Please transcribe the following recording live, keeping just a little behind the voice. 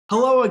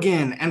Hello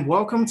again, and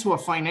welcome to a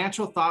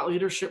financial thought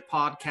leadership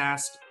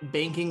podcast,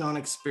 Banking on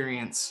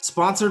Experience,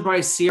 sponsored by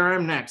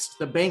CRMNEXT,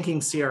 the banking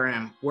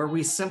CRM, where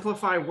we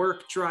simplify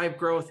work, drive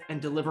growth, and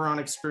deliver on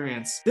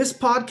experience. This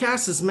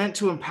podcast is meant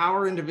to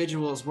empower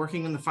individuals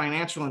working in the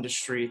financial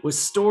industry with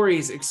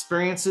stories,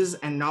 experiences,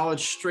 and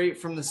knowledge straight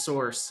from the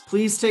source.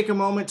 Please take a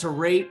moment to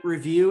rate,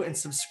 review, and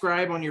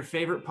subscribe on your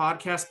favorite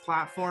podcast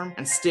platform,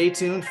 and stay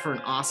tuned for an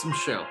awesome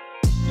show.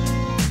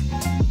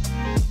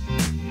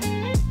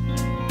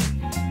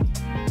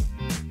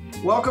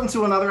 Welcome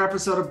to another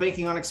episode of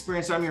Banking on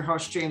Experience. I'm your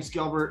host, James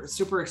Gilbert.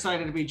 Super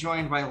excited to be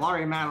joined by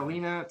Laurie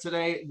Maddalena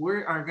today. We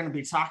are going to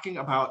be talking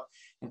about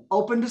an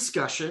open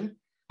discussion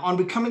on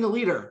becoming a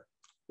leader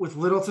with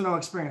little to no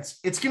experience.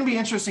 It's going to be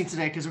interesting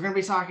today because we're going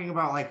to be talking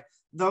about like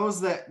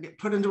those that get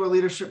put into a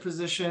leadership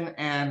position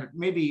and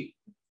maybe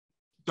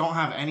don't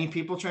have any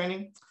people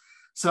training.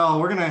 So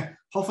we're going to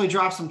hopefully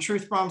drop some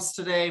truth bombs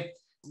today.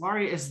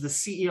 Laurie is the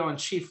CEO and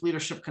Chief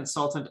Leadership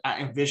Consultant at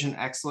Envision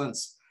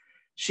Excellence.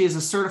 She is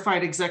a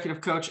certified executive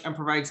coach and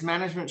provides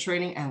management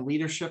training and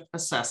leadership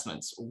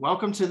assessments.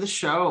 Welcome to the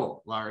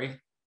show,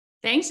 Laurie.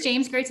 Thanks,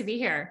 James. Great to be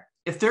here.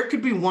 If there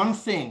could be one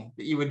thing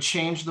that you would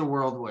change the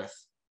world with,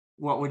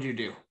 what would you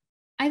do?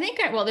 I think,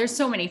 well, there's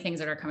so many things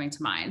that are coming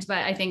to mind, but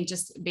I think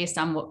just based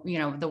on what,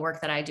 the work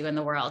that I do in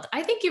the world,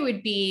 I think it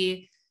would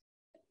be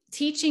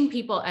teaching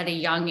people at a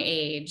young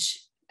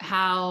age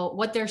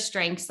what their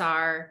strengths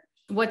are,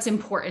 what's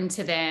important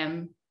to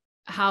them,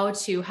 how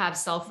to have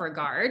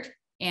self-regard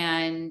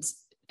and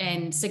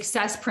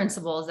success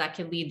principles that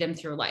could lead them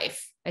through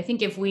life. I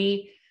think if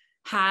we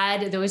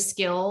had those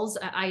skills,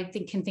 I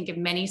can think of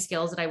many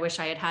skills that I wish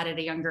I had had at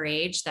a younger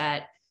age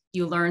that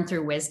you learn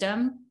through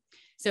wisdom.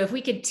 So if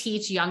we could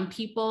teach young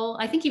people,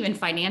 I think even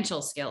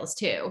financial skills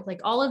too,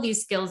 like all of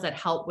these skills that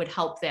would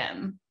help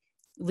them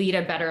lead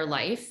a better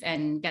life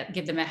and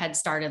give them a head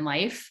start in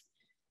life,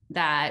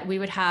 that we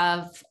would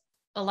have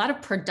a lot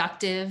of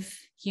productive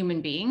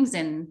human beings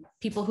and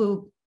people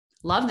who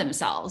love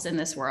themselves in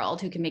this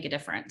world who can make a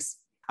difference.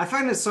 I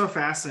find it so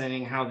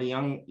fascinating how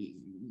the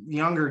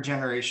younger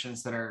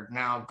generations that are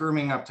now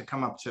grooming up to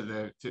come up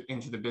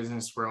into the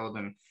business world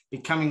and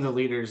becoming the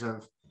leaders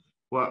of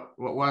what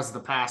was the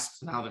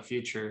past, now the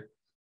future,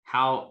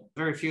 how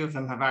very few of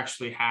them have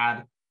actually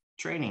had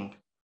training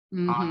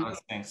on those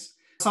things.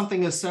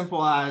 Something as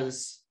simple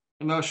as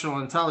emotional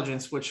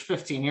intelligence, which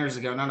 15 years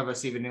ago, none of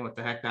us even knew what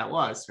the heck that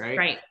was, right?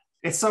 Right.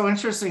 It's so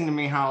interesting to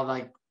me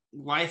how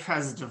life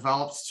has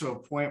developed to a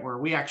point where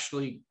we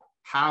actually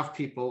have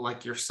people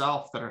like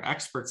yourself that are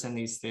experts in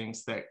these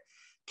things that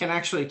can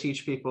actually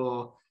teach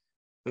people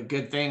the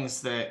good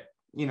things that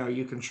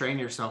you can train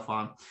yourself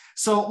on.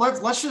 So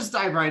let's just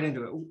dive right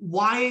into it.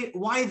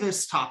 Why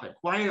this topic?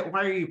 Why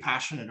are you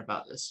passionate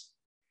about this?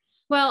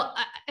 Well,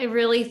 I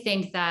really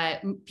think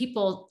that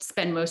people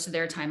spend most of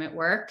their time at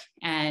work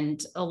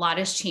and a lot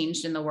has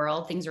changed in the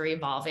world. Things are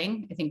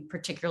evolving. I think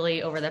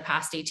particularly over the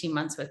past 18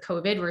 months with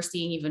COVID, we're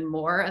seeing even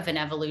more of an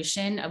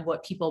evolution of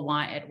what people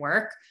want at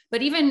work.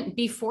 But even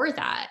before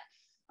that,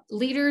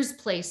 leaders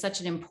play such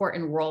an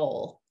important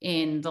role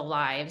in the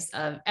lives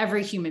of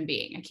every human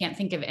being. I can't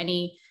think of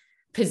any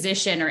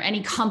position or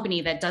any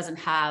company that doesn't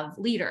have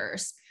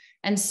leaders.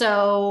 And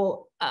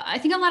so I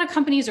think a lot of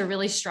companies are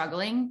really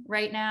struggling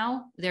right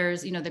now.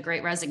 There's, the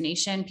great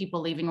resignation,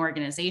 people leaving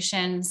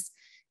organizations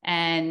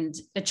and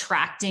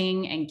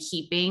attracting and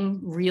keeping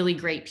really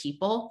great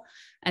people.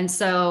 And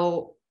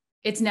so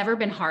it's never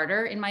been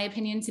harder, in my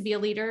opinion, to be a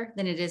leader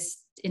than it is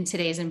in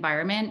today's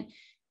environment.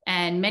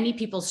 And many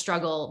people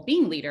struggle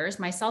being leaders,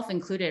 myself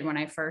included. When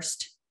I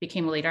first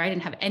became a leader, I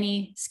didn't have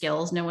any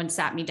skills. No one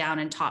sat me down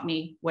and taught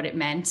me what it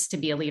meant to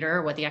be a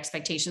leader, what the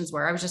expectations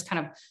were. I was just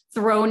kind of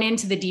thrown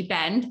into the deep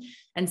end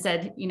and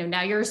said,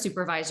 now you're a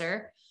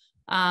supervisor.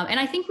 And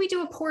I think we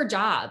do a poor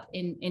job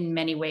in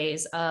many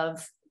ways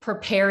of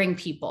preparing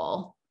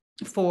people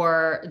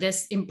for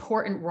this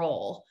important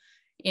role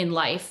in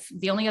life.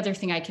 The only other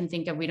thing I can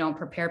think of we don't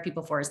prepare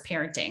people for is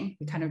parenting.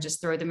 We kind of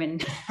just throw them in,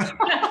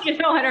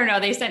 I don't know.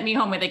 They sent me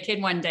home with a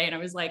kid one day and I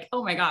was like,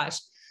 oh my gosh,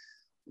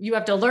 you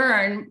have to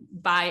learn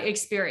by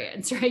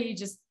experience, right? You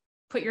just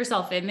put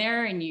yourself in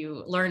there and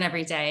you learn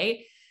every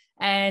day.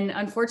 And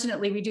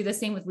unfortunately, we do the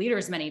same with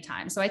leaders many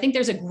times. So I think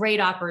there's a great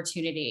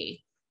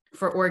opportunity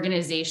for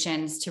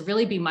organizations to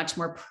really be much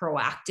more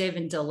proactive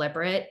and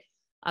deliberate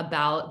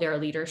about their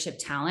leadership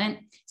talent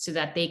so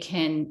that they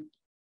can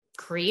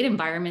create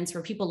environments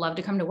where people love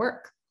to come to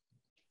work.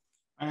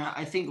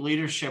 I think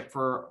leadership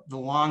for the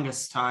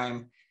longest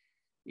time,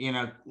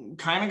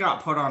 kind of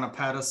got put on a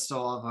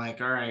pedestal of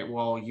like, all right,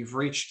 well, you've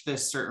reached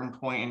this certain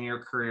point in your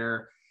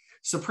career.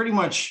 So pretty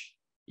much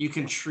you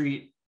can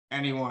treat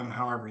anyone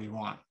however you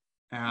want.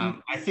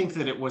 I think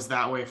that it was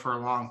that way for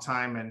a long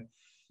time, and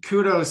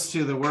kudos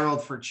to the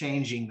world for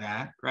changing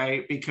that,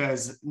 right?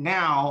 Because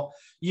now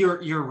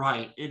you're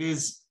right. It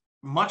is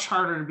much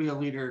harder to be a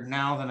leader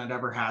now than it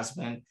ever has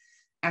been.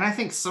 And I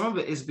think some of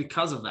it is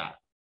because of that.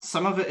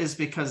 Some of it is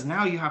because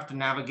now you have to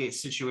navigate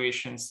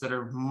situations that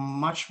are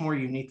much more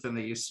unique than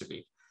they used to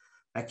be.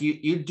 Like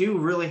you do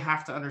really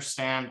have to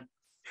understand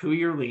who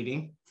you're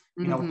leading.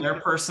 their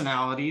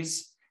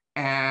personalities,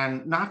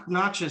 and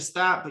not just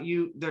that, but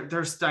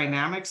there's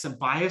dynamics and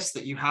bias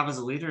that you have as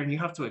a leader, and you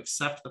have to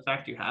accept the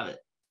fact you have it.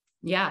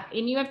 Yeah.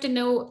 And you have to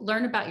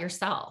learn about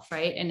yourself,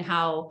 right? And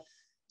how,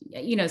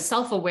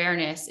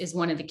 self-awareness is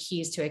one of the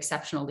keys to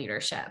exceptional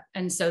leadership.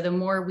 And so the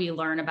more we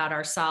learn about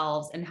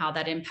ourselves and how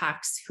that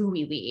impacts who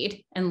we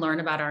lead, and learn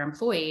about our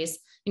employees,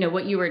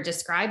 what you were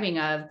describing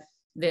of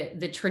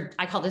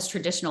I call this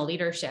traditional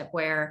leadership,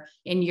 where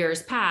in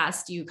years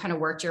past, you kind of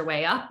worked your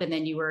way up and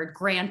then you were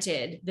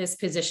granted this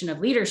position of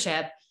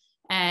leadership.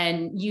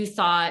 And you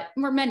thought,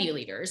 or many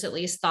leaders at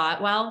least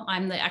thought, well,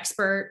 I'm the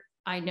expert.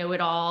 I know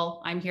it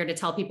all. I'm here to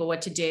tell people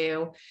what to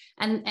do.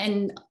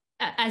 And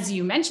as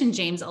you mentioned,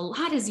 James, a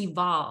lot has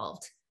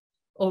evolved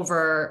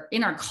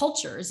in our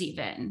cultures,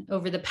 even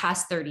over the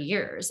past 30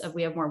 years.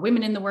 We have more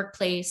women in the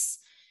workplace,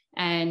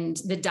 and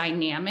the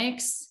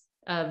dynamics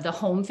of the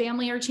home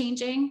family are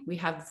changing. We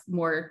have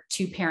more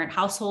two-parent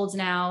households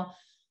now.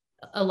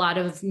 A lot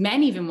of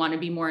men even want to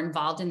be more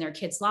involved in their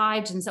kids'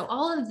 lives. And so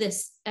all of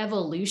this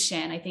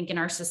evolution, I think, in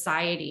our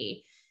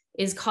society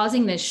is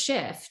causing this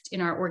shift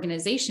in our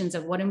organizations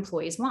of what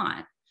employees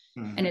want.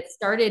 And it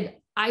started,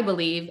 I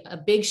believe, a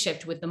big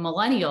shift with the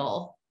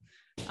millennial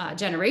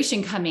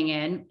generation coming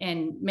in,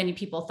 and many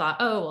people thought,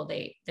 oh, well,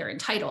 they're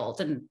entitled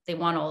and they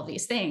want all of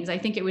these things. I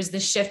think it was the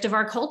shift of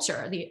our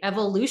culture, the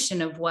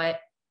evolution of what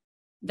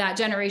that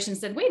generation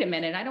said, wait a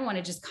minute, I don't want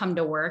to just come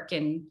to work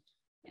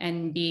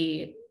and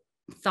be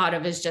thought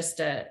of as just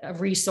a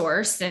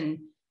resource and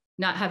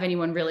not have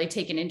anyone really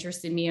take an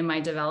interest in me and my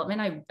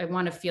development. I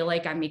want to feel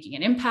like I'm making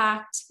an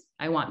impact.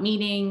 I want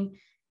meaning.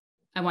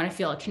 I want to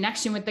feel a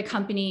connection with the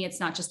company.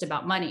 It's not just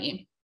about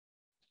money.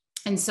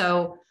 And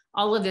so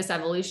all of this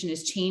evolution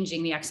is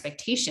changing the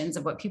expectations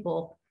of what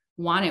people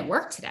want at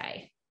work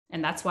today.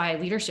 And that's why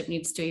leadership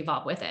needs to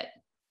evolve with it.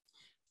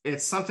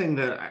 It's something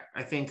that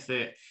I think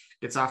that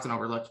it's often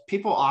overlooked.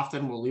 People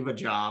often will leave a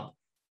job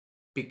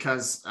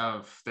because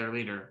of their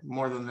leader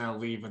more than they'll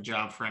leave a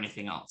job for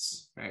anything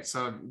else, right?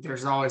 So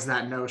there's always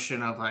that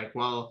notion of like,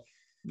 well,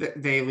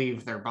 they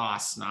leave their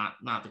boss, not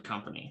the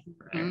company,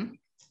 right? Mm-hmm.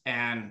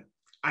 And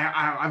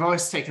I've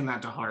always taken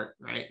that to heart,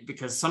 right?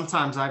 Because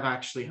sometimes I've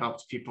actually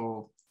helped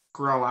people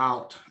grow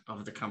out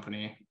of the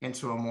company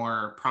into a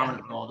more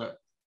prominent role that,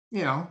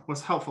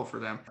 was helpful for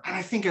them. And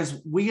I think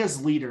as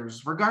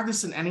leaders,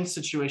 regardless in any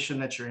situation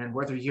that you're in,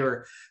 whether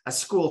you're a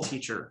school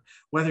teacher,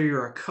 whether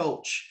you're a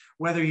coach,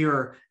 whether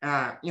you're,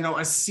 a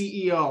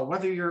CEO,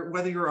 whether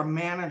you're a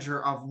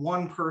manager of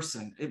one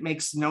person, it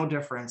makes no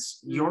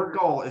difference. Your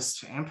goal is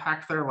to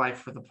impact their life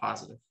for the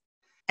positive.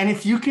 And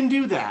if you can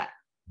do that,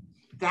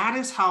 that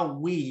is how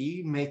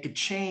we make a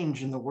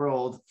change in the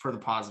world for the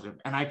positive.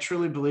 And I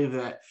truly believe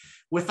that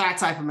with that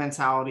type of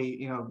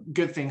mentality,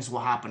 good things will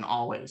happen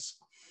always.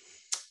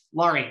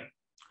 Laurie,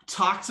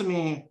 talk to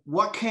me.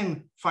 What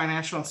can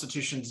financial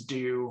institutions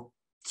do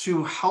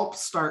to help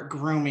start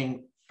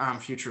grooming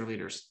future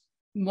leaders?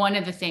 One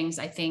of the things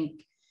I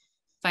think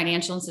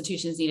financial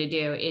institutions need to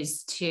do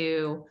is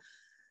to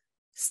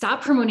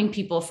stop promoting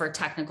people for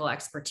technical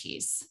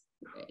expertise.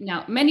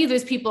 Now, many of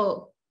those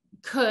people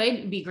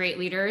could be great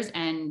leaders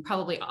and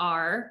probably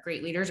are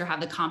great leaders or have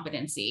the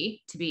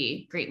competency to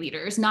be great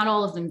leaders. Not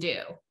all of them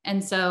do.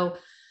 And so,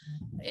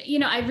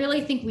 I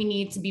really think we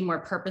need to be more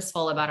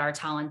purposeful about our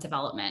talent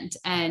development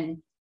and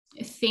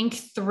think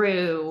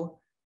through,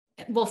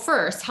 well,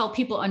 first, help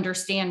people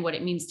understand what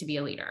it means to be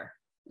a leader.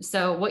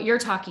 So what you're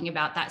talking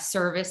about, that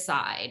service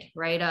side,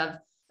 right,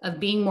 of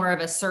being more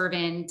of a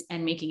servant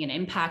and making an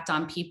impact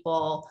on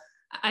people.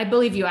 I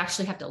believe you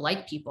actually have to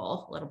like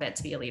people a little bit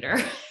to be a leader.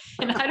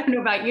 And I don't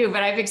know about you,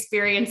 but I've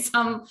experienced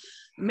some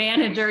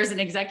managers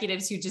and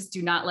executives who just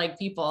do not like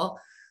people.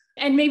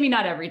 And maybe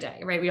not every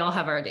day, right? We all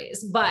have our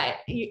days, but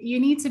you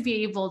need to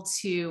be able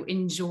to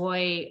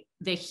enjoy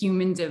the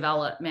human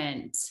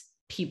development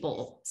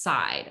people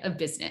side of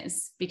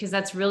business, because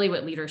that's really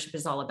what leadership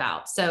is all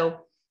about.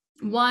 So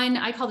one,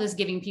 I call this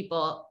giving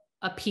people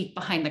a peek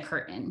behind the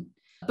curtain.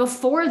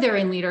 Before they're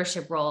in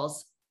leadership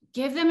roles,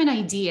 give them an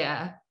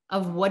idea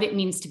of what it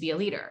means to be a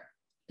leader.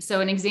 So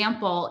an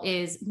example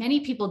is many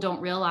people don't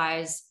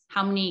realize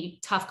how many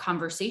tough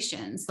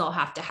conversations they'll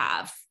have to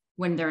have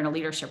when they're in a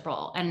leadership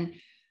role. And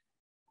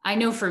I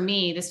know for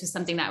me, this was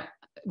something that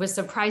was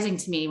surprising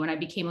to me when I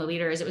became a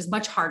leader, is it was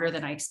much harder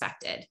than I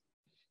expected.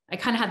 I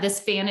kind of had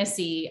this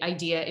fantasy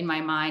idea in my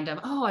mind of,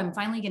 oh, I'm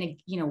finally going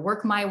to,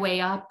 work my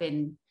way up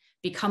and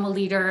become a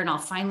leader, and I'll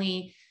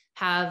finally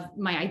have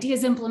my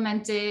ideas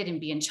implemented and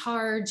be in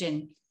charge.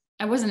 And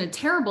I wasn't a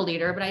terrible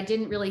leader, but I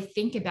didn't really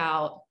think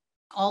about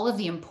all of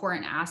the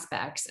important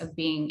aspects of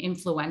being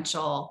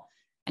influential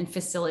and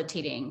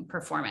facilitating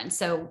performance.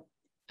 So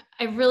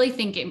I really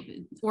think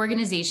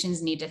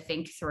organizations need to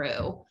think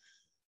through,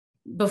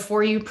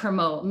 before you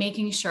promote,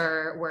 making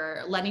sure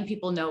we're letting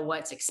people know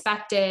what's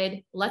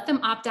expected. Let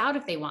them opt out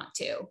if they want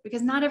to,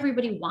 because not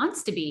everybody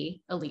wants to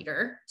be a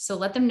leader. So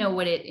let them know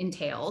what it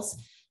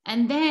entails.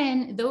 And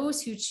then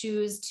those who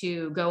choose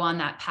to go on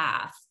that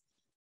path,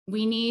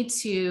 we need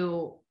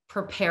to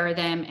prepare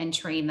them and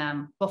train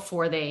them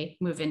before they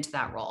move into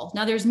that role.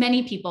 Now, there's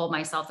many people,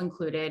 myself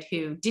included,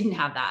 who didn't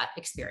have that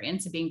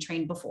experience of being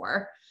trained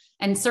before.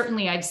 And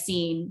certainly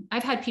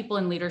I've had people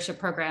in leadership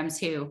programs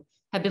who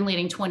have been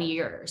leading 20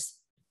 years.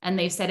 And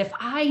they've said, if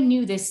I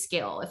knew this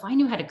skill, if I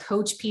knew how to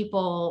coach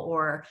people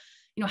or,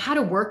 how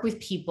to work with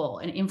people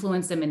and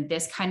influence them in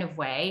this kind of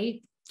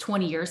way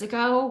 20 years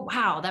ago,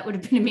 wow, that would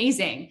have been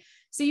amazing.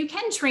 So you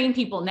can train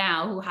people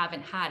now who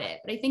haven't had it.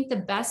 But I think the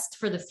best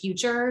for the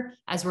future,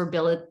 as we're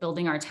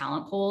building our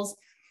talent pools,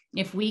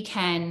 if we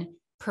can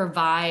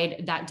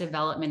provide that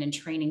development and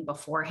training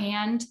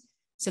beforehand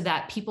so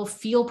that people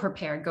feel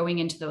prepared going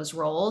into those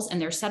roles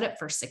and they're set up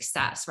for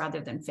success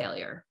rather than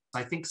failure.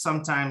 I think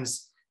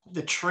sometimes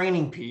the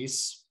training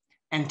piece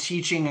and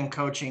teaching and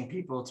coaching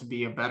people to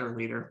be a better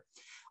leader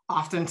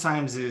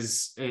oftentimes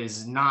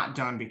is not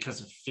done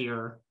because of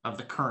fear of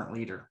the current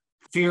leader,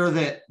 fear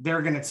that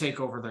they're going to take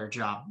over their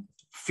job,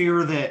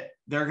 fear that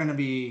they're going to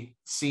be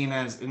seen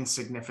as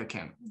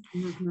insignificant.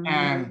 Mm-hmm.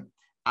 And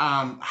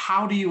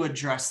how do you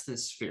address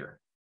this fear?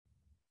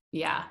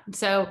 Yeah.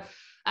 So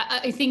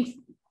I think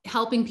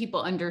helping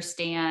people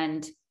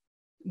understand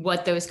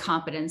what those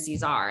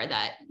competencies are,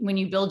 that when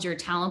you build your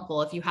talent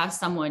pool, if you have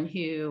someone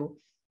who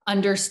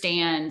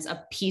understands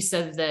a piece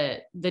of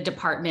the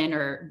department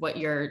or what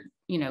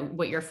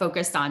you're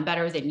focused on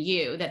better than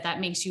you, that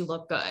makes you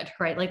look good,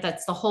 right? Like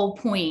that's the whole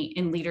point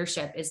in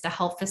leadership, is to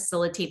help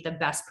facilitate the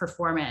best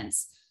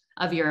performance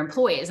of your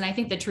employees. And I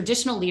think the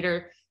traditional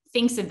leader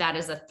thinks of that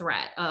as a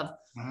threat of,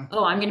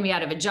 oh, I'm going to be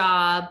out of a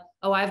job.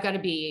 Oh, I've got to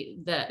be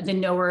the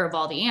knower of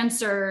all the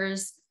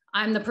answers.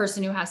 I'm the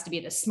person who has to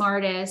be the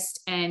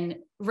smartest. And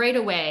right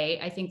away,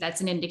 I think that's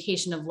an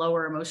indication of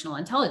lower emotional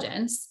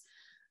intelligence,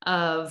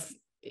 of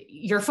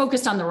you're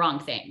focused on the wrong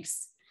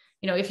things.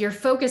 If you're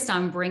focused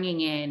on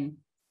bringing in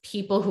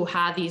people who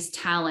have these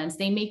talents,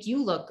 they make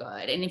you look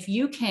good. And if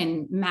you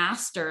can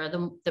master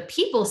the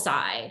people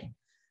side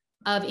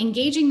of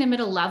engaging them at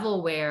a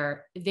level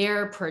where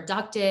they're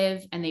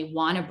productive and they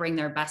want to bring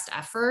their best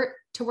effort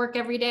to work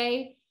every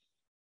day,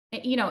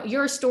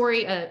 your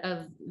story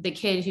of the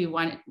kid who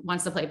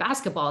wants to play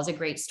basketball is a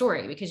great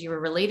story, because you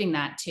were relating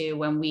that to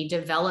when we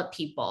develop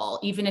people,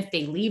 even if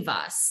they leave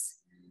us.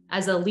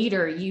 As a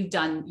leader, you've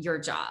done your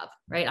job,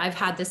 right? I've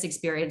had this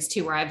experience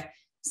too, where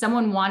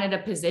someone wanted a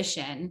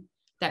position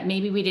that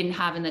maybe we didn't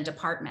have in the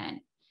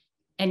department.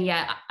 And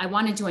yet I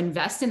wanted to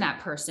invest in that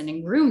person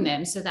and groom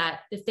them so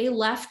that if they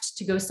left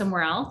to go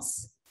somewhere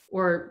else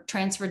or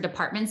transferred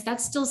departments,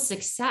 that's still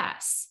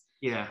success.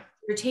 Yeah.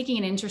 You're taking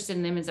an interest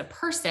in them as a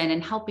person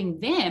and helping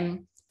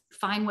them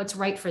find what's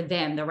right for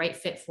them, the right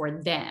fit for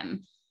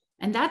them.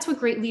 And that's what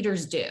great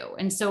leaders do.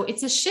 And so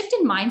it's a shift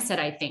in mindset,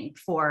 I think,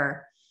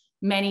 for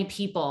many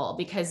people,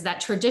 because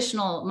that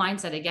traditional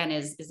mindset, again,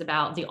 is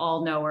about the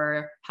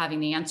all-knower having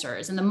the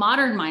answers. And the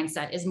modern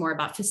mindset is more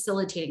about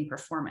facilitating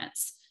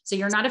performance. So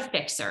you're not a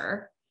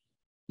fixer.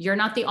 You're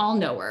not the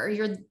all-knower.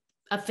 You're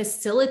a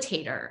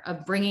facilitator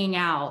of bringing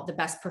out the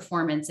best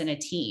performance in a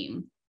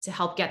team to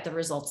help get the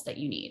results that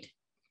you need.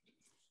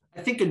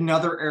 I think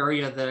another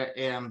area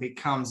that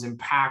becomes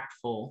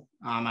impactful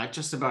at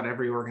just about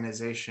every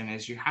organization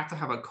is you have to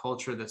have a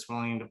culture that's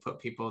willing to put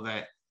people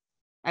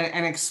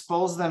and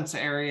expose them to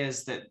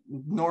areas that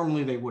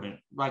normally they wouldn't.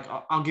 Like,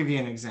 I'll give you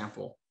an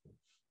example.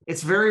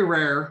 It's very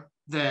rare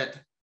that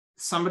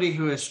somebody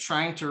who is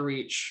trying to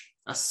reach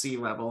a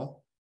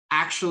C-level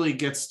actually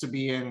gets to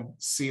be in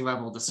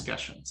C-level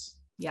discussions.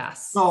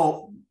 Yes.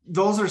 So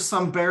those are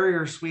some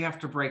barriers we have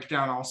to break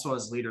down also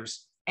as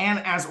leaders and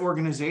as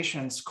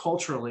organizations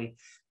culturally,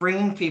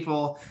 bringing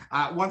people.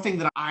 One thing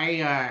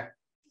that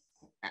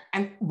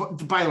and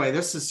by the way,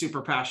 this is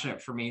super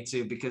passionate for me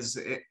too, because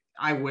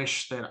I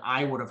wish that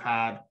I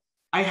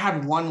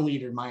had one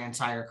leader my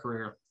entire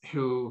career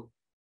who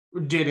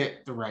did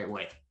it the right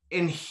way.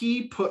 And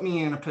he put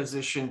me in a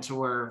position to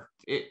where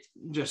it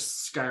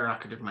just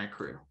skyrocketed my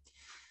career.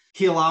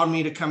 He allowed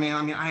me to come in.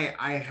 I mean,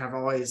 I have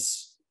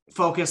always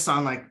focused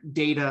on like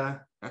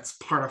data. That's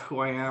part of who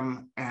I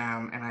am.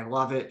 And I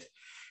love it.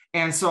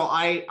 And so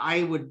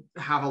I would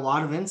have a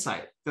lot of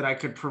insight that I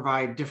could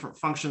provide different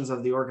functions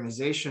of the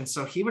organization.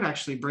 So he would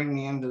actually bring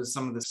me into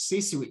some of the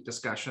C-suite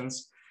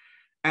discussions.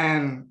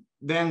 And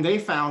then they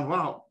found,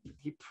 well,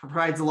 he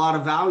provides a lot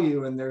of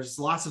value and there's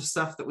lots of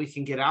stuff that we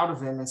can get out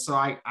of him. And so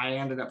I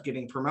ended up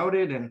getting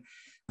promoted, and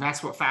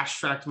that's what fast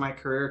tracked my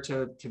career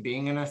to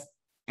being in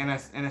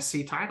a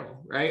C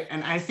title, right?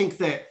 And I think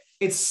that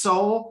it's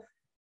so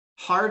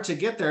hard to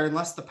get there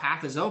unless the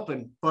path is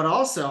open. But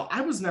also,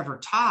 I was never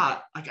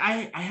taught, like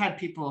I had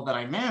people that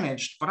I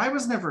managed, but I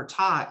was never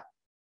taught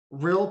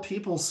real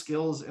people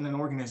skills in an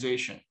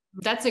organization.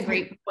 That's a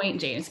great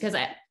point, James, because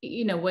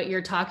what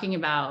you're talking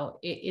about,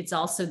 it's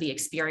also the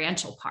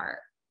experiential part,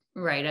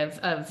 right?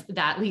 Of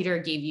that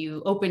leader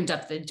opened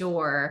up the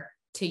door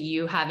to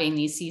you having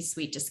these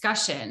C-suite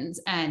discussions.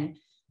 And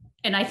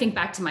I think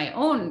back to my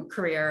own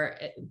career,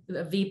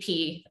 the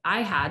VP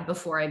I had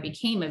before I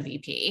became a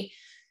VP,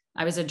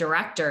 I was a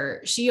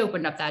director. She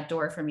opened up that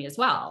door for me as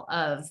well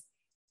of,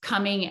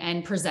 coming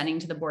and presenting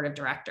to the board of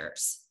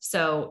directors.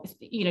 So,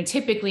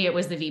 typically it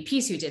was the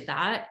VPs who did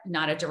that,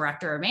 not a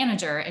director or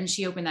manager. And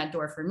she opened that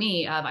door for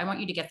me of, I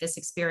want you to get this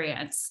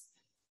experience.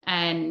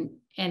 And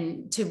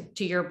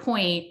to your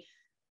point,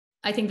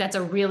 I think that's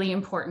a really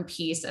important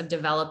piece of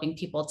developing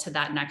people to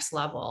that next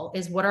level,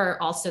 is what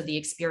are also the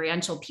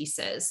experiential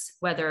pieces,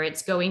 whether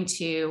it's going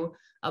to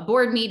a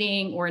board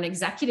meeting or an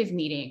executive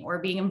meeting, or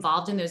being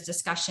involved in those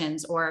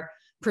discussions, or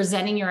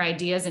presenting your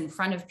ideas in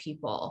front of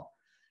people,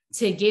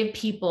 to give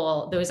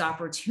people those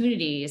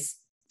opportunities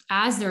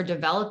as they're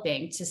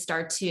developing to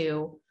start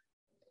to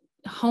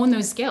hone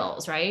those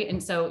skills, right?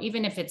 And so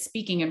even if it's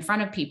speaking in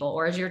front of people,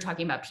 or as you're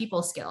talking about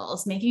people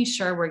skills, making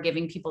sure we're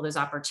giving people those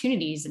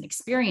opportunities and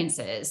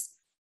experiences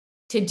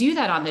to do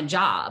that on the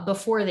job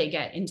before they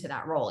get into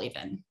that role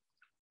even.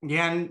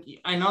 Yeah, and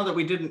I know that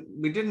we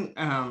didn't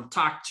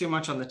talk too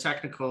much on the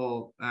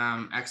technical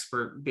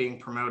expert being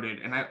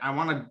promoted, and I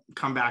want to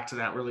come back to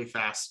that really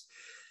fast.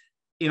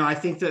 I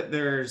think that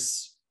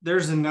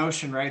there's a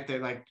notion, right,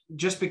 that like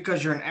just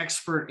because you're an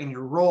expert in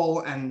your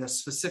role and the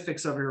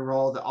specifics of your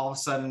role, that all of a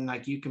sudden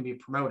like you can be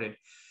promoted,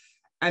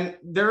 and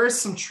there is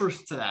some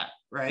truth to that,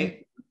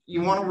 right?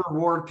 You want to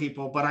reward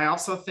people, but I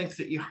also think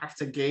that you have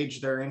to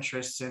gauge their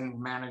interests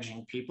in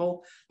managing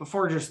people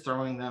before just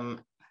throwing them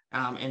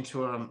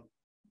into a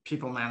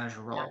people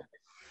manager role.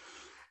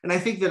 And I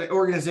think that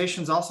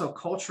organizations also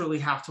culturally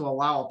have to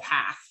allow a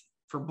path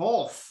for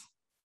both,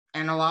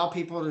 and allow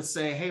people to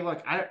say, hey,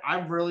 look,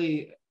 I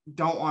really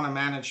don't want to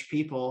manage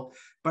people,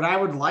 but I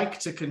would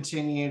like to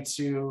continue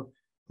to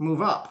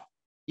move up.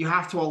 You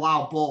have to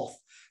allow both.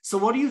 So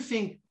what do you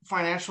think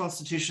financial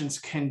institutions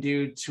can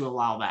do to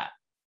allow that?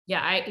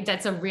 Yeah,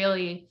 that's a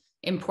really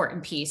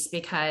important piece,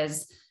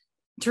 because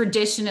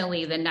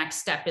traditionally the next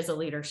step is a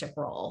leadership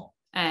role.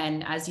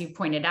 And as you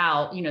pointed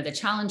out, the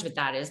challenge with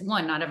that is,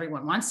 one, not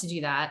everyone wants to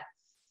do that.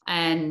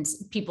 And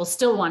people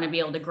still want to be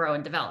able to grow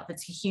and develop.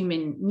 It's a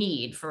human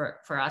need for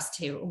us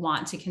to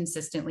want to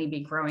consistently be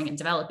growing and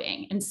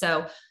developing. And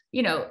so,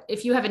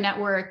 if you have a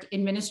network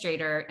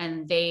administrator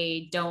and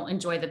they don't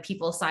enjoy the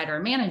people side or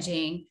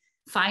managing,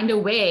 find a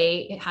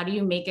way. How do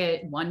you make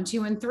it 1,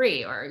 2, and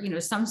 3,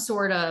 or, some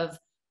sort of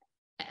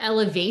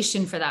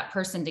elevation for that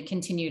person to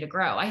continue to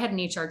grow? I had an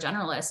HR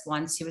generalist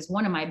once who was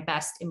one of my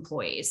best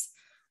employees.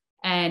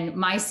 And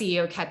my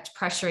CEO kept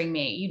pressuring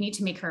me, you need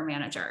to make her a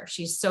manager.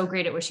 She's so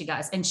great at what she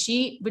does. And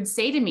she would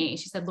say to me,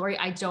 she said, Laurie,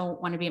 I don't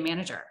want to be a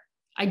manager.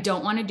 I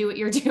don't want to do what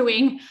you're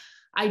doing.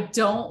 I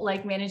don't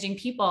like managing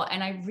people.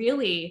 And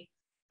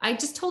I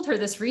just told her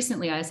this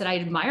recently. I said, I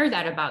admire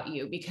that about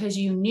you, because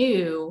you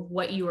knew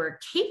what you were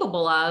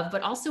capable of,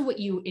 but also what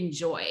you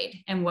enjoyed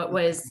and what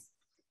was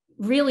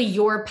really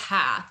your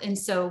path. And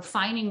so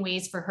finding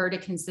ways for her to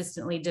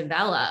consistently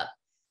develop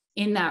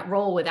in that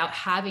role without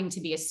having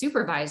to be a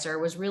supervisor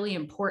was really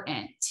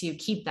important to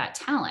keep that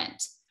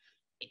talent.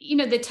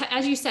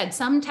 As you said,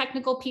 some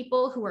technical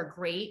people who are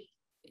great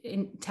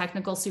in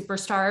technical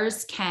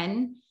superstars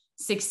can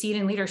succeed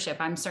in leadership.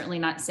 I'm certainly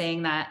not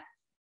saying that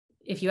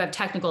if you have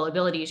technical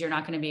abilities, you're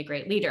not going to be a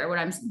great leader.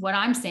 What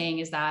I'm saying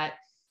is that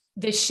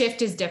the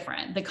shift is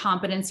different. The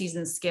competencies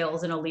and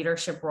skills in a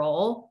leadership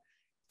role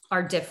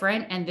are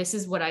different. And this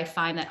is what I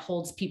find that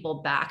holds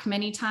people back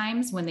many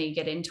times when they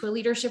get into a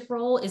leadership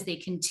role, is they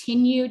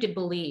continue to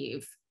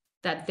believe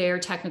that their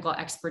technical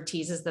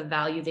expertise is the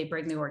value they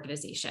bring the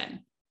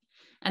organization.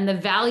 And the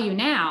value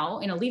now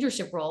in a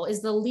leadership role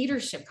is the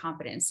leadership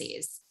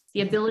competencies,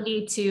 the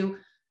ability to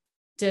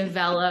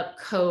develop,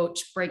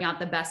 coach, bring out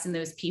the best in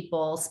those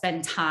people,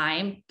 spend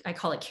time. I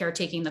call it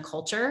caretaking the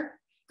culture,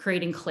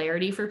 creating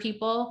clarity for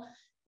people.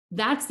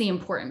 That's the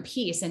important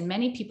piece. And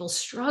many people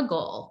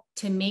struggle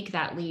to make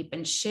that leap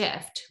and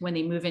shift when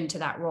they move into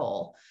that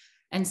role.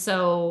 And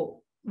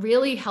so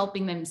really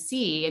helping them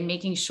see and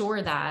making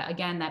sure that,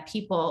 again, that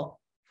people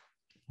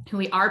who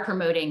we are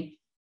promoting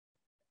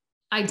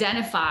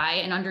identify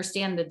and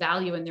understand the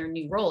value in their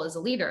new role as a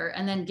leader,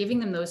 and then giving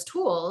them those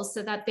tools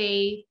so that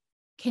they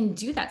can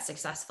do that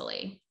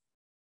successfully.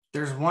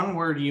 There's one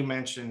word you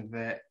mentioned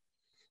that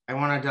I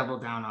want to double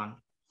down on.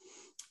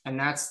 And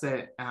that's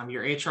that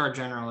your HR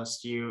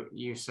generalist,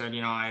 you said,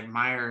 I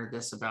admire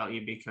this about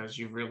you because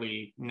you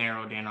really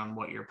narrowed in on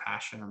what you're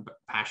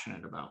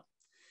passionate about.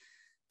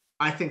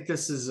 I think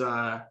this is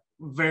a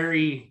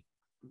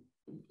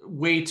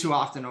way too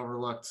often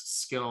overlooked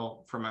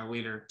skill from a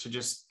leader, to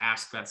just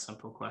ask that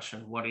simple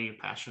question. What are you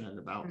passionate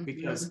about? Mm-hmm.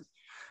 Because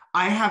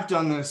I have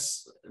done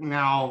this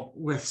now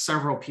with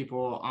several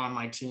people on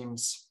my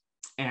teams,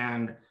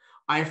 and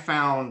I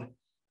found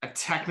a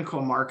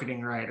technical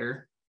marketing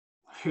writer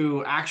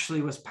who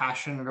actually was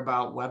passionate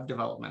about web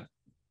development.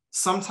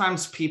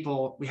 Sometimes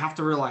we have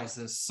to realize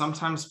this,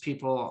 sometimes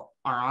people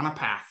are on a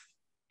path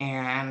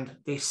and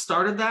they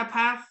started that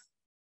path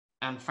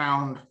and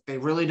found they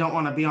really don't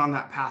want to be on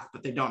that path,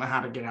 but they don't know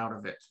how to get out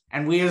of it.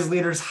 And we as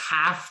leaders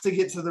have to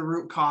get to the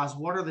root cause.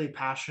 What are they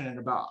passionate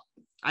about?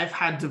 I've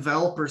had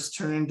developers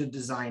turn into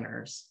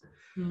designers.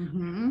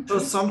 Mm-hmm. So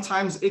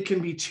sometimes it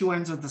can be two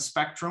ends of the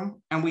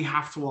spectrum, and we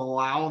have to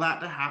allow that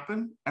to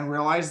happen and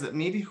realize that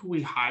maybe who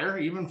we hire,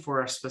 even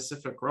for a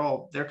specific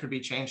role, there could be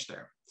change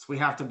there. So we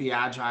have to be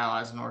agile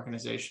as an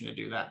organization to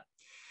do that.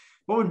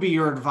 What would be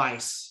your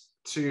advice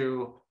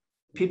to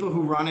people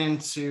who run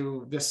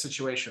into this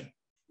situation?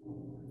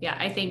 Yeah,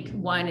 I think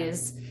one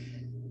is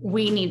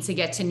we need to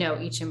get to know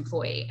each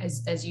employee,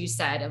 as you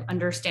said, of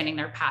understanding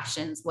their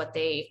passions, what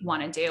they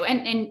want to do.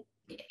 And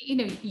you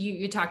know,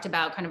 you talked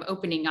about kind of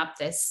opening up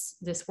this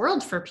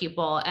world for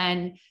people.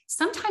 And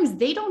sometimes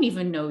they don't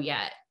even know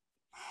yet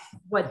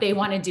what they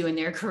want to do in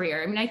their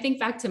career. I mean, I think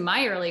back to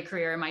my early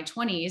career in my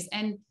 20s,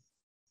 and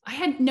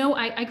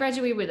I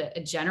graduated with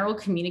a general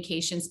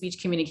communication, speech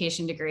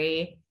communication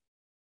degree.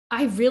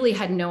 I really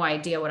had no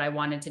idea what I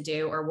wanted to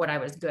do or what I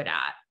was good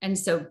at. And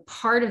so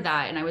part of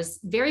that, and I was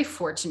very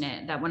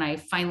fortunate that when I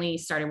finally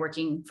started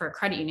working for a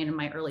credit union in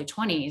my early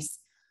 20s,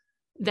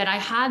 that I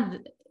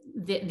had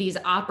these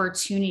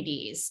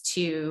opportunities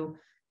to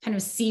kind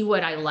of see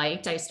what I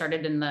liked. I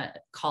started in the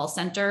call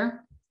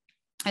center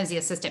as the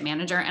assistant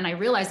manager, and I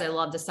realized I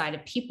loved the side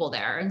of people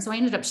there. And so I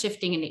ended up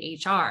shifting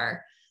into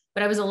HR,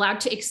 but I was allowed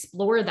to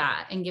explore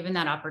that and given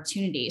that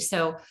opportunity.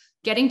 So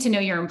getting to know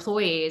your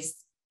employees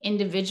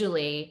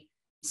individually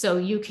so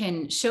you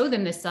can show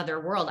them this other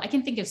world. I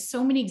can think of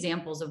so many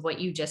examples of what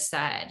you just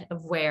said,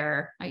 of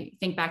where I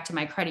think back to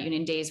my credit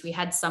union days. We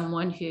had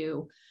someone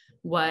who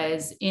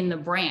was in the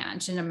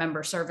branch in a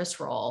member service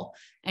role,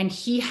 and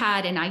he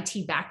had an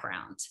IT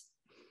background.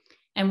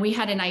 And we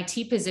had an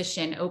IT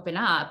position open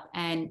up,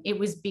 and it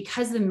was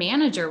because the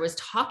manager was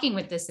talking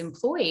with this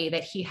employee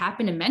that he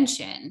happened to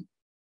mention,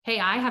 hey,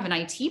 I have an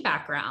IT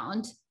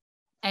background.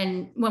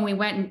 And when we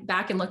went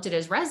back and looked at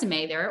his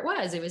resume, there it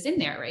was in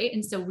there, right?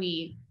 And so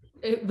we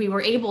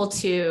were able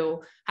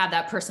to have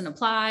that person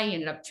apply,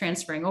 ended up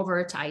transferring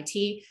over to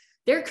IT.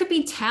 There could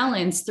be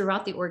talents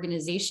throughout the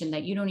organization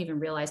that you don't even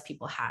realize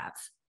people have.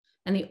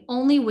 And the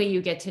only way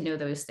you get to know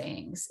those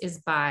things is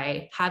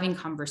by having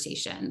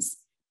conversations,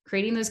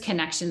 creating those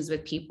connections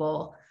with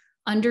people,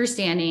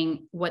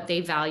 understanding what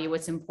they value,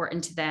 what's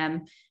important to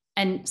them,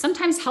 and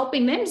sometimes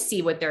helping them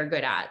see what they're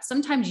good at.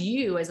 Sometimes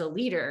you as a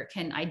leader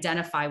can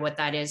identify what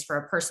that is for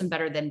a person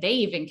better than they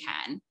even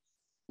can,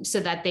 so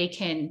that they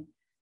can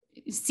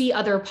see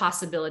other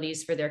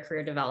possibilities for their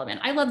career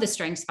development. I love the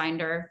Strengths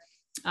Finder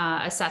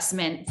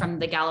assessment from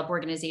the Gallup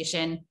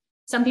organization.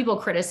 Some people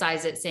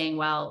criticize it, saying,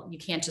 well, you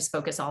can't just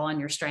focus all on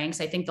your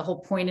strengths. I think the whole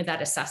point of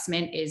that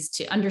assessment is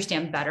to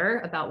understand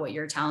better about what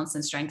your talents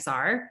and strengths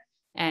are.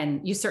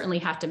 And you certainly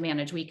have to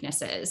manage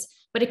weaknesses,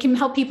 but it can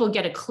help people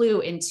get a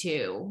clue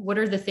into what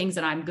are the things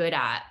that I'm good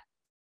at,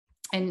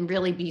 and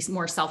really be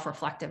more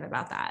self-reflective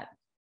about that.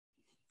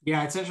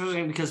 Yeah, it's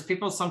interesting because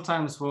people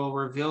sometimes will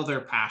reveal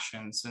their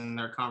passions in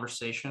their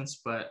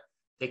conversations, but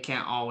they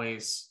can't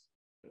always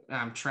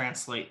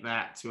translate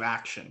that to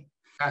action.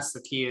 That's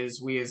the key,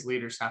 is we as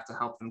leaders have to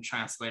help them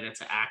translate it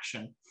to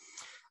action.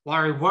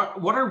 Laurie,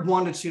 what are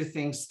one to two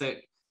things that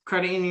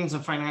credit unions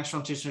and financial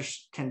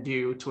institutions can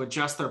do to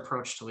adjust their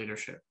approach to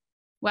leadership?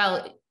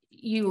 Well,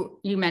 you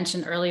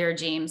mentioned earlier,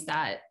 James,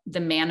 that the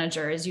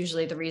manager is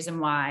usually the reason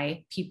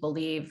why people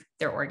leave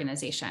their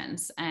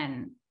organizations.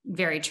 And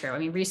very true. I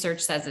mean,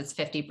 research says it's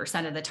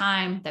 50% of the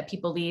time that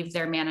people leave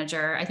their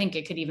manager. I think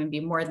it could even be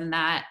more than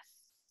that.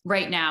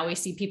 Right now, we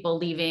see people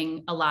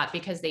leaving a lot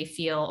because they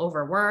feel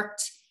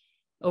overworked,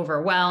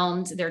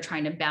 overwhelmed. They're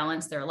trying to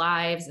balance their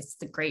lives. It's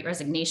the Great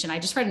Resignation. I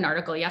just read an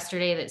article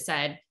yesterday that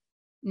said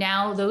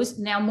now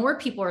more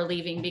people are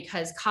leaving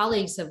because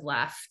colleagues have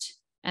left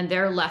and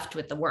they're left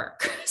with the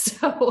work.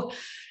 So,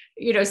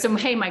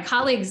 hey, my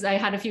colleagues, I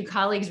had a few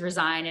colleagues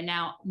resign, and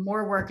now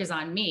more work is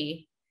on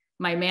me.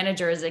 My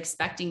manager is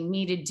expecting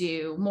me to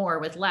do more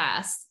with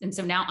less. And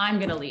so now I'm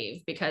going to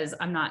leave because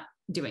I'm not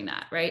doing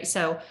that. Right.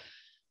 So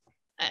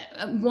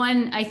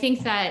I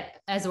think that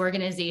as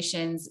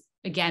organizations,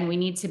 again, we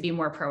need to be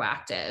more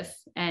proactive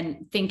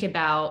and think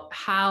about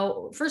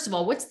how, first of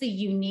all, what's the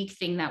unique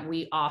thing that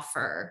we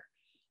offer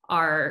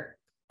our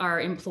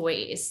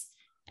employees,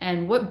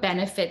 and what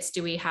benefits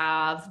do we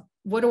have?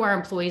 What do our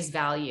employees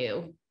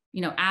value?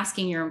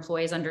 Asking your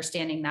employees,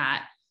 understanding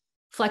that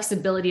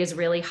flexibility is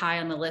really high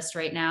on the list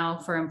right now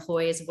for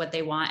employees, what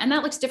they want. And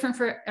that looks different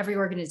for every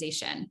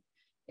organization.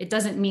 It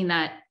doesn't mean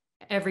that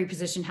every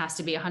position has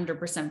to be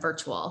 100%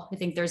 virtual. I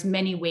think there's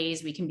many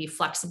ways we can be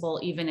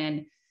flexible, even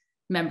in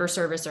member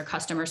service or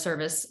customer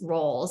service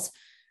roles.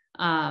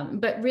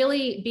 But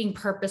really being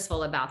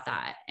purposeful about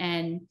that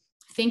and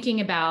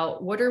thinking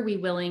about what are we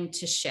willing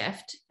to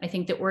shift. I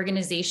think that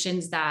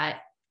organizations that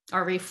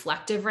are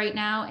reflective right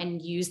now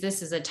and use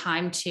this as a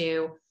time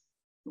to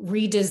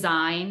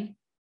redesign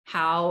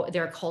how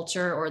their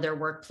culture or their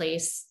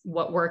workplace,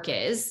 what work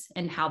is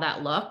and how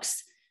that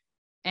looks,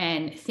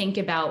 and think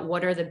about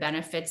what are the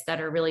benefits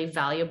that are really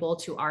valuable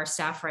to our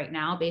staff right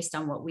now based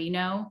on what we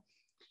know.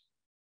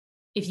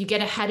 If you get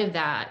ahead of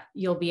that,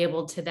 you'll be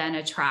able to then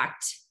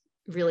attract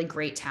really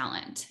great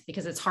talent,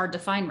 because it's hard to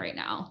find right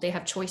now. They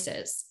have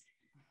choices.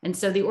 And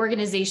so the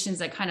organizations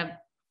that kind of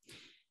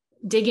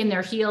dig in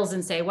their heels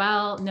and say,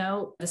 well,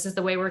 no, this is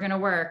the way we're going to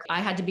work.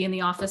 I had to be in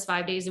the office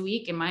 5 days a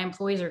week and my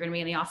employees are going to be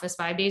in the office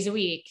 5 days a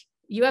week.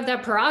 You have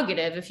that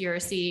prerogative if you're a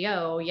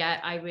CEO,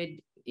 yet I would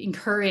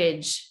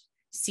encourage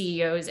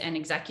CEOs and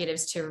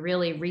executives to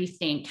really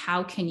rethink,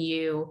 how can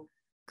you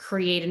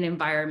create an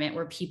environment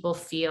where people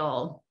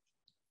feel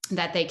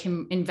that they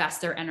can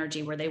invest their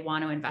energy where they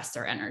want to invest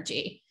their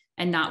energy,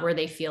 and not where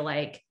they feel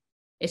like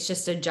it's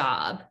just a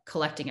job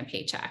collecting a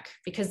paycheck.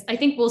 Because I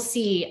think we'll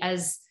see,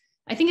 as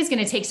I think it's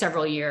going to take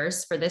several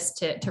years for this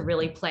to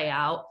really play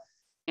out.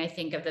 I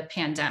think of the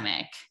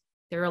pandemic,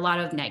 there are a lot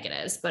of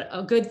negatives, but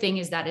a good thing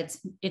is that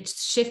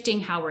it's shifting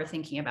how we're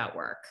thinking about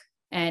work,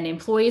 and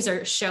employees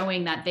are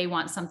showing that they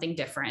want something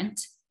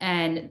different.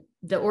 And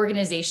the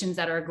organizations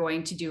that are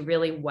going to do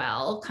really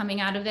well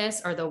coming out of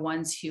this are the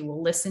ones who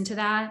will listen to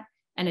that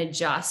and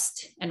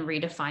adjust and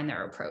redefine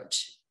their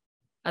approach.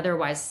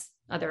 Otherwise,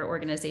 other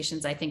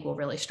organizations, I think, will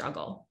really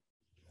struggle.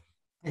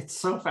 It's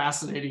so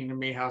fascinating to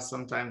me how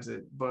sometimes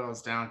it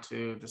boils down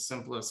to the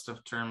simplest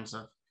of terms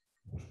of,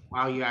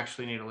 wow, you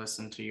actually need to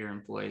listen to your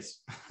employees.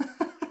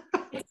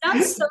 It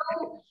sounds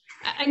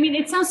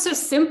so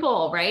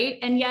simple, right?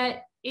 And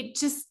yet it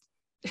just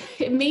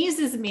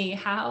amazes me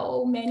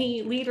how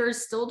many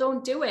leaders still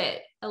don't do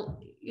it.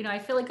 I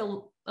feel like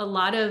a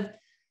lot of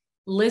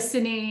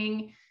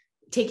listening,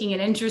 taking an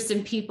interest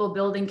in people,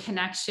 building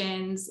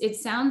connections. It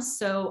sounds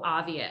so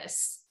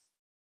obvious,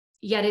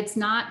 yet it's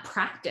not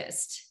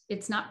practiced.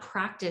 It's not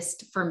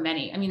practiced for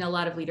many. I mean, a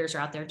lot of leaders are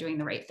out there doing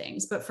the right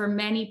things, but for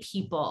many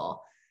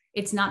people,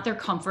 it's not their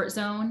comfort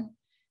zone.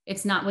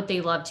 It's not what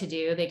they love to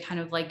do. They kind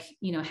of like,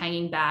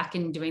 hanging back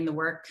and doing the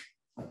work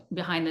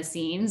behind the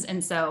scenes.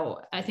 And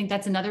so I think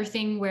that's another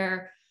thing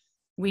where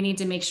we need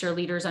to make sure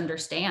leaders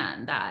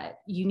understand that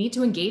you need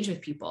to engage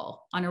with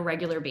people on a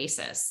regular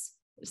basis.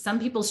 Some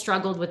people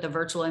struggled with the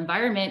virtual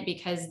environment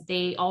because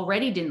they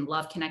already didn't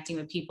love connecting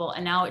with people.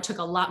 And now it took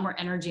a lot more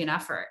energy and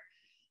effort.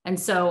 And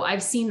so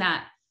I've seen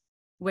that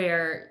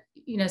where,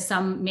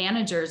 some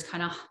managers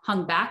kind of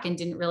hung back and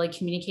didn't really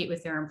communicate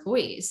with their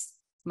employees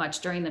much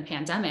during the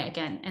pandemic.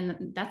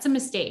 And that's a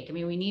mistake. I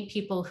mean, we need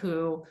people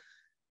who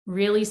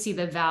really see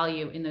the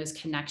value in those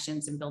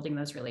connections and building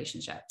those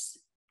relationships.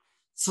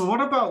 So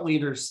what about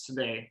leaders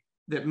today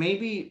that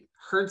maybe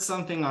heard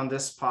something on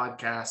this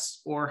podcast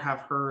or have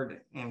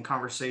heard in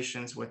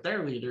conversations with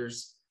their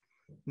leaders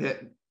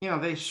that,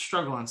 they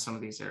struggle in some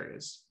of these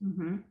areas?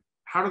 Mm-hmm.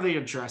 How do they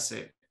address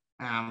it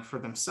for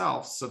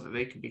themselves so that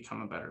they can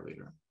become a better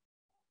leader?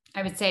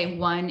 I would say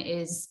one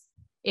is,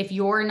 if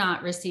you're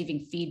not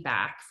receiving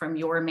feedback from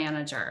your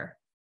manager,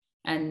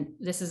 and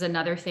this is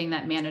another thing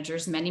that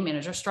many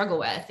managers struggle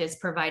with, is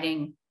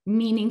providing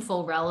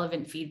meaningful,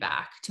 relevant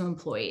feedback to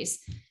employees,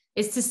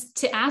 is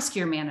to ask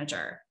your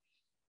manager.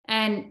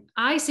 And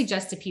I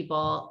suggest to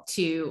people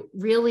to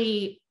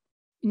really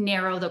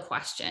narrow the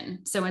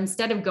question. So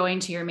instead of going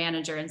to your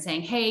manager and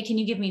saying, hey, can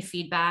you give me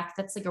feedback?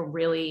 That's like a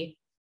really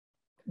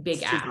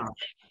big ask.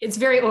 It's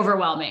very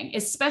overwhelming,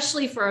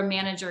 especially for a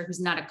manager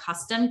who's not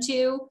accustomed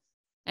to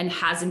and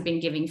hasn't been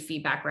giving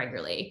feedback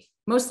regularly.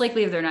 Most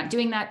likely they're not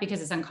doing that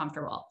because it's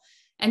uncomfortable.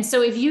 And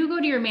so if you go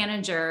to your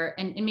manager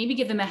and maybe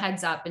give them a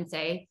heads up and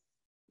say,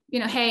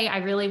 hey, I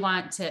really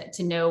want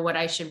to know what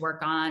I should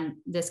work on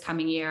this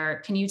coming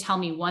year. Can you tell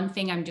me one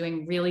thing I'm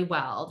doing really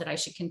well that I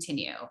should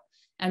continue?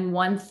 And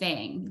one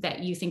thing that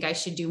you think I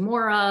should do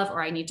more of,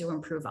 or I need to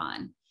improve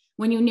on?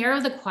 When you narrow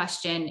the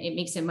question, it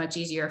makes it much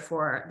easier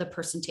for the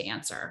person to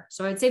answer.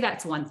 So I'd say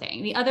that's one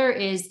thing. The other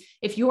is,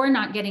 if you're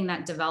not getting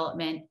that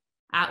development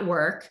at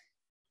work,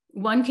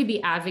 one could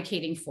be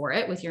advocating for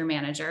it with your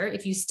manager.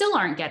 If you still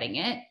aren't getting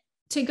it,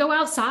 to go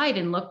outside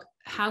and look,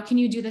 how can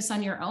you do this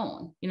on your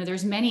own?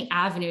 There's many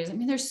avenues. I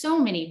mean, there's so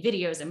many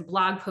videos and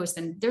blog posts,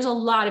 and there's a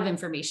lot of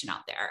information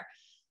out there.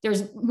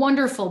 There's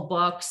wonderful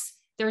books.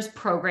 There's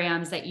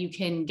programs that you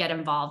can get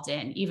involved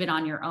in, even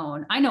on your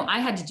own. I know I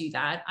had to do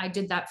that. I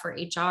did that for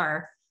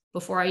HR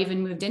before I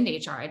even moved into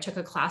HR. I took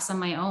a class on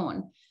my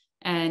own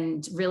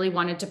and really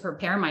wanted to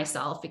prepare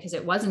myself because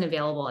it wasn't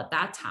available at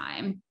that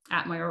time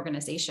at my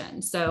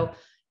organization. So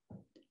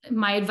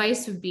my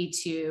advice would be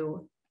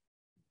to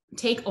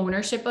take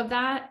ownership of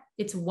that.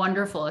 It's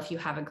wonderful if you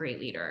have a great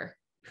leader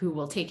who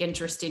will take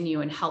interest in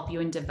you and help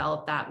you and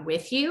develop that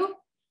with you.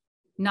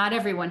 Not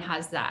everyone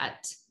has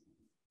that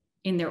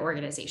in their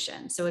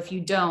organization. So if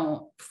you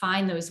don't,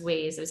 find those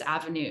ways, those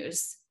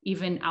avenues,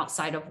 even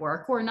outside of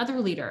work, or another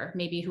leader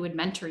maybe who would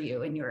mentor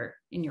you in your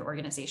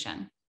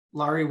organization.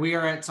 Laurie, we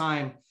are at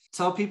time.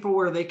 Tell people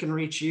where they can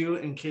reach you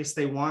in case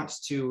they want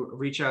to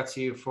reach out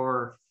to you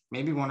for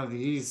maybe one of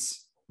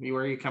these,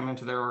 where you come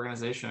into their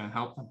organization and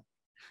help them.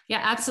 Yeah,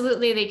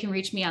 absolutely. They can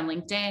reach me on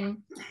LinkedIn.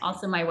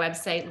 Also my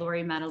website,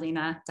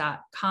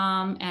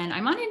 lauriemaddalena.com. And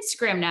I'm on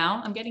Instagram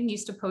now. I'm getting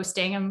used to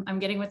posting. I'm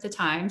getting with the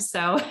times.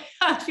 So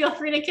feel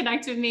free to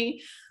connect with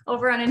me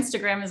over on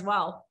Instagram as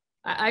well.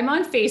 I'm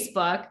on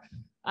Facebook.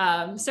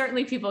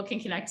 Certainly people can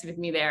connect with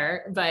me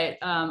there, but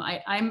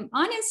I'm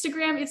on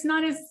Instagram. It's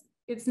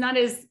not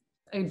as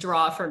a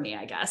draw for me,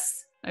 I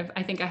guess.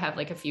 I think I have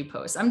like a few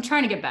posts. I'm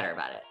trying to get better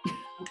about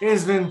it. It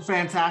has been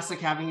fantastic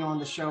having you on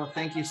the show.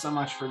 Thank you so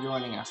much for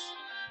joining us.